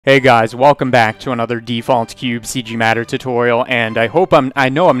Hey guys, welcome back to another Default Cube CG Matter tutorial, and I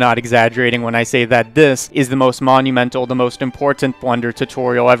know I'm not exaggerating when I say that this is the most monumental, the most important Blender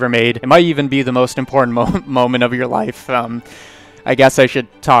tutorial ever made. It might even be the most important moment of your life. I guess I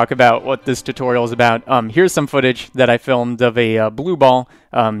should talk about what this tutorial is about. Here's some footage that I filmed of a blue ball.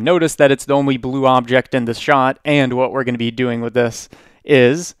 Notice that it's the only blue object in this shot, and what we're going to be doing with this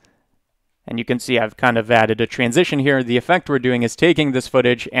is... And you can see I've kind of added a transition here. The effect we're doing is taking this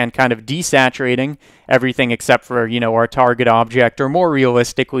footage and kind of desaturating everything except for, our target object, or more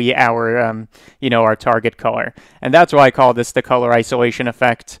realistically, our target color. And that's why I call this the color isolation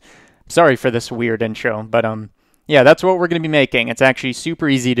effect. Sorry for this weird intro, but yeah, that's what we're going to be making. It's actually super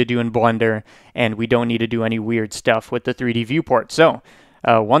easy to do in Blender, and we don't need to do any weird stuff with the 3D viewport. So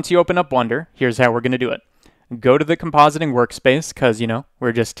once you open up Blender, here's how we're going to do it. Go to the compositing workspace, because,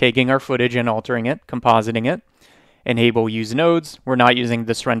 we're just taking our footage and altering it, compositing it. Enable use nodes. We're not using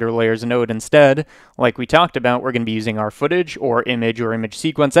this render layers node instead. Like we talked about, we're going to be using our footage or image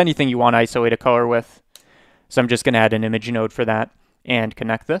sequence, anything you want to isolate a color with. So I'm just going to add an image node for that and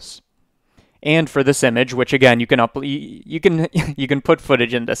connect this. And for this image, which again, you can put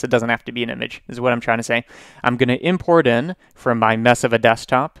footage in this. It doesn't have to be an image, is what I'm trying to say. I'm going to import in from my mess of a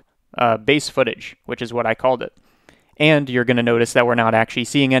desktop base footage, which is what I called it. And you're going to notice that we're not actually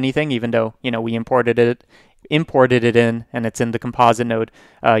seeing anything, even though, we imported it in, and it's in the composite node.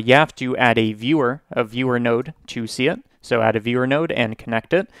 You have to add a viewer node to see it. So add a viewer node and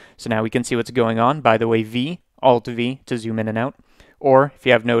connect it. So now we can see what's going on. By the way, Alt V to zoom in and out. Or if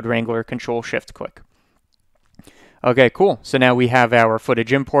you have Node Wrangler, Control Shift click. Okay, cool. So now we have our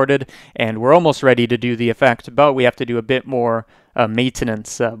footage imported, and we're almost ready to do the effect, but we have to do a bit more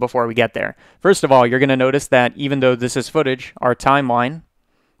maintenance before we get there. First of all, you're going to notice that even though this is footage, our timeline,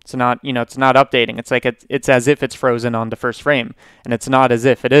 it's not updating. It's like it's as if it's frozen on the first frame, and it's not as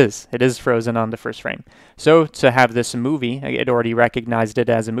if it is. It is frozen on the first frame. So to have this movie, it already recognized it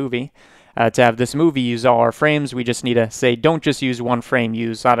as a movie. To have this movie use all our frames, we just need to say, don't just use one frame,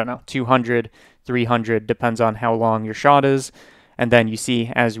 use, 200, 300, depends on how long your shot is. And then you see,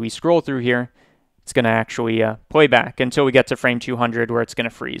 as we scroll through here, it's going to actually play back until we get to frame 200 where it's going to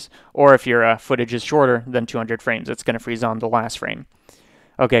freeze. Or if your footage is shorter than 200 frames, it's going to freeze on the last frame.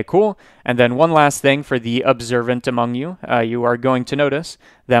 Okay, cool. And then one last thing for the observant among you, you are going to notice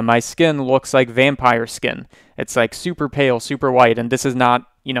that my skin looks like vampire skin. It's like super pale, super white, and this is not,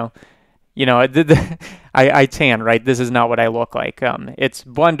 I tan, right? This is not what I look like. It's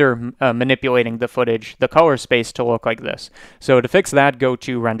Blender manipulating the footage, the color space to look like this. So to fix that, go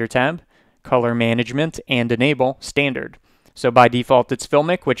to Render tab, Color Management, and enable Standard. So by default, it's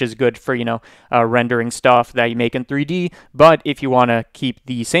Filmic, which is good for, rendering stuff that you make in 3D. But if you want to keep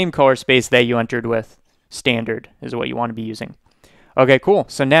the same color space that you entered with, Standard is what you want to be using. Okay, cool.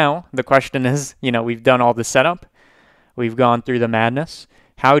 So now the question is, we've done all the setup. We've gone through the madness.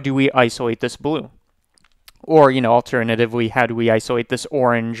 How do we isolate this blue? Or, alternatively, how do we isolate this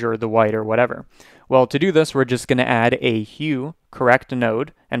orange or the white or whatever? Well, to do this, we're just going to add a hue correct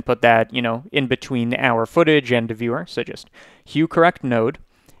node and put that, in between our footage and the viewer. So just hue correct node.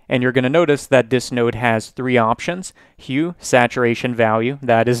 And you're going to notice that this node has three options: hue, saturation, value.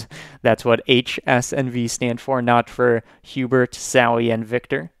 That's what H, S, and V stand for, not for Hubert, Sally, and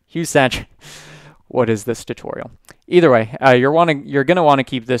Victor. Hue, what is this tutorial? Either way, you're going to want to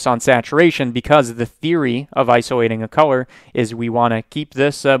keep this on saturation, because the theory of isolating a color is we want to keep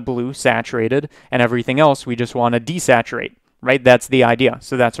this blue saturated, and everything else we just want to desaturate, right? That's the idea.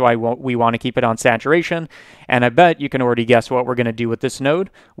 So that's why we want to keep it on saturation. And I bet you can already guess what we're going to do with this node.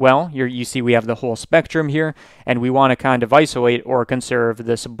 Well, you see we have the whole spectrum here, and we want to kind of isolate or conserve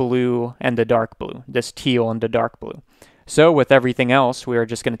this blue and the dark blue, this teal and the dark blue. So with everything else, we are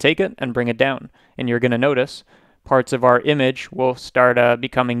just going to take it and bring it down. And you're going to notice parts of our image will start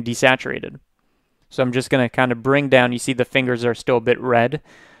becoming desaturated. So I'm just going to kind of bring down. You see the fingers are still a bit red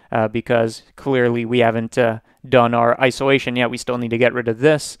because clearly we haven't done our isolation yet. We still need to get rid of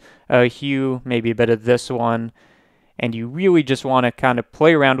this hue, maybe a bit of this one. And you really just want to kind of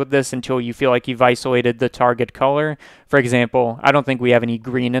play around with this until you feel like you've isolated the target color. For example, I don't think we have any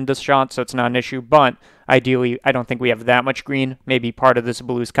green in this shot, so it's not an issue. But ideally, I don't think we have that much green. Maybe part of this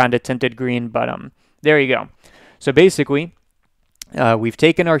blue is kind of tinted green, but there you go. So basically, we've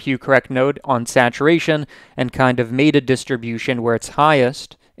taken our hue correct node on saturation and kind of made a distribution where it's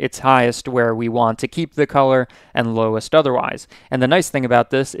highest where we want to keep the color and lowest otherwise. And the nice thing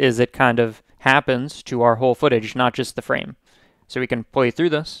about this is it kind of happens to our whole footage, not just the frame. So we can play through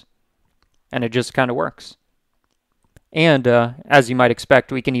this, and it just kind of works. And as you might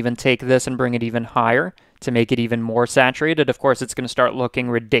expect, we can even take this and bring it even higher to make it even more saturated. Of course, it's going to start looking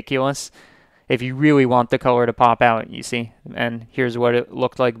ridiculous if you really want the color to pop out, you see. And here's what it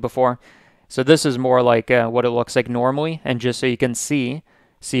looked like before. So this is more like what it looks like normally. And just so you can see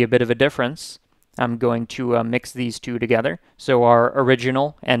a bit of a difference, I'm going to mix these two together. So our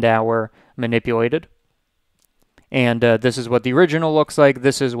original and our manipulated. And this is what the original looks like.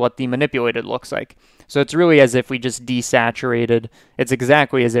 This is what the manipulated looks like. So it's really as if we just desaturated. It's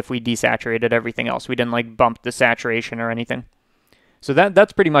exactly as if we desaturated everything else. We didn't like bump the saturation or anything. So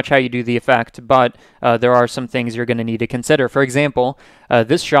that's pretty much how you do the effect, but there are some things you're going to need to consider. For example,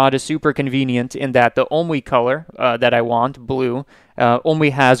 this shot is super convenient in that the only color that I want, blue, only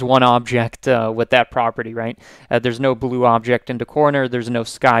has one object with that property, right? There's no blue object in the corner, there's no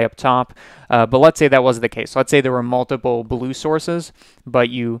sky up top, but let's say that was the case. Let's say there were multiple blue sources, but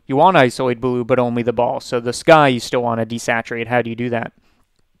you want to isolate blue, but only the ball. So the sky you still want to desaturate. How do you do that?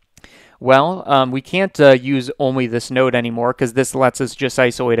 Well, we can't use only this node anymore because this lets us just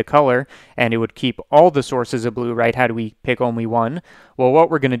isolate a color and it would keep all the sources of blue, right? How do we pick only one? Well,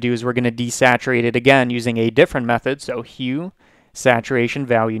 what we're going to do is we're going to desaturate it again using a different method. So hue, saturation,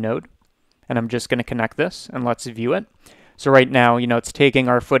 value node. And I'm just going to connect this and let's view it. So right now, you know, it's taking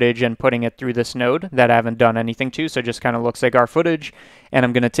our footage and putting it through this node that I haven't done anything to. So it just kind of looks like our footage. And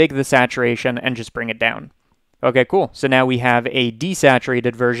I'm going to take the saturation and just bring it down. Okay, cool. So now we have a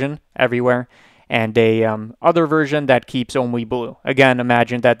desaturated version everywhere and a other version that keeps only blue. Again,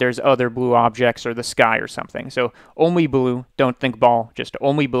 imagine that there's other blue objects or the sky or something. So only blue, don't think ball, just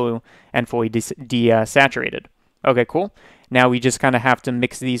only blue and fully desaturated. Okay, cool. Now we just kind of have to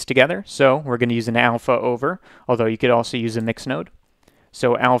mix these together. So we're going to use an alpha over, although you could also use a mix node.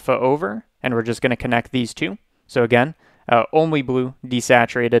 So alpha over, and we're just going to connect these two. So again, only blue,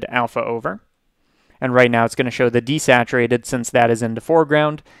 desaturated, alpha over. And right now it's going to show the desaturated since that is in the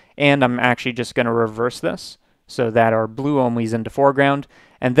foreground. And I'm actually just going to reverse this so that our blue only is in the foreground.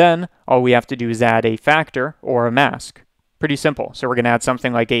 And then all we have to do is add a factor or a mask. Pretty simple. So we're going to add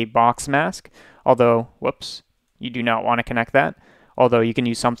something like a box mask. Although, whoops, you do not want to connect that. Although you can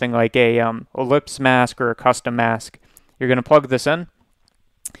use something like a ellipse mask or a custom mask. You're going to plug this in.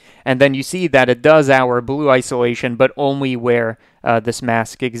 And then you see that it does our blue isolation, but only where this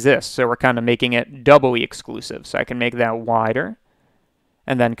mask exists. So we're kind of making it doubly exclusive. So I can make that wider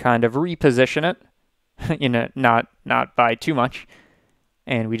and then kind of reposition it, you know, not by too much.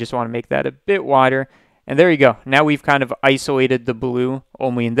 And we just want to make that a bit wider. And there you go. Now we've kind of isolated the blue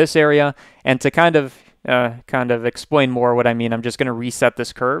only in this area. And to kind of explain more what I mean, I'm just going to reset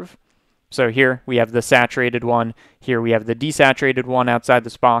this curve. So here we have the saturated one, here we have the desaturated one outside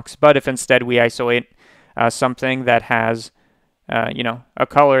this box, but if instead we isolate something that has, you know, a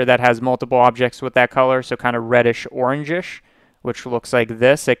color that has multiple objects with that color, so kind of reddish orangish, which looks like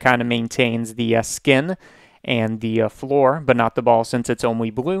this, it kind of maintains the skin and the floor, but not the ball since it's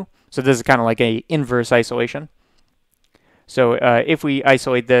only blue. So this is kind of like a inverse isolation. So if we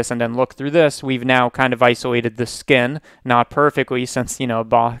isolate this and then look through this, we've now kind of isolated the skin, not perfectly since, you know,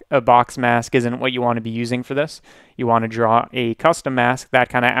 a box mask isn't what you want to be using for this. You want to draw a custom mask that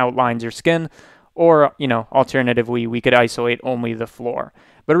kind of outlines your skin, or, you know, alternatively, we could isolate only the floor.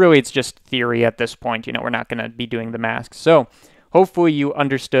 But really, it's just theory at this point. You know, we're not going to be doing the mask. So hopefully you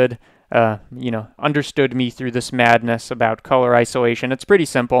understood understood me through this madness about color isolation. It's pretty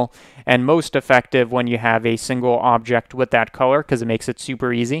simple and most effective when you have a single object with that color because it makes it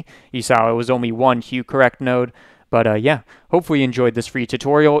super easy. You saw it was only one hue correct node. But yeah, hopefully you enjoyed this free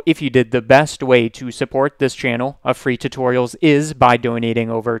tutorial. If you did, the best way to support this channel of free tutorials is by donating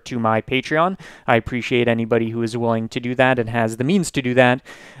over to my Patreon. I appreciate anybody who is willing to do that and has the means to do that.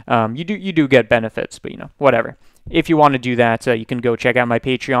 You do get benefits, but you know, whatever. If you want to do that, you can go check out my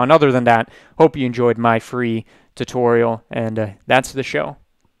Patreon. Other than that, hope you enjoyed my free tutorial, and that's the show.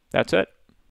 That's it.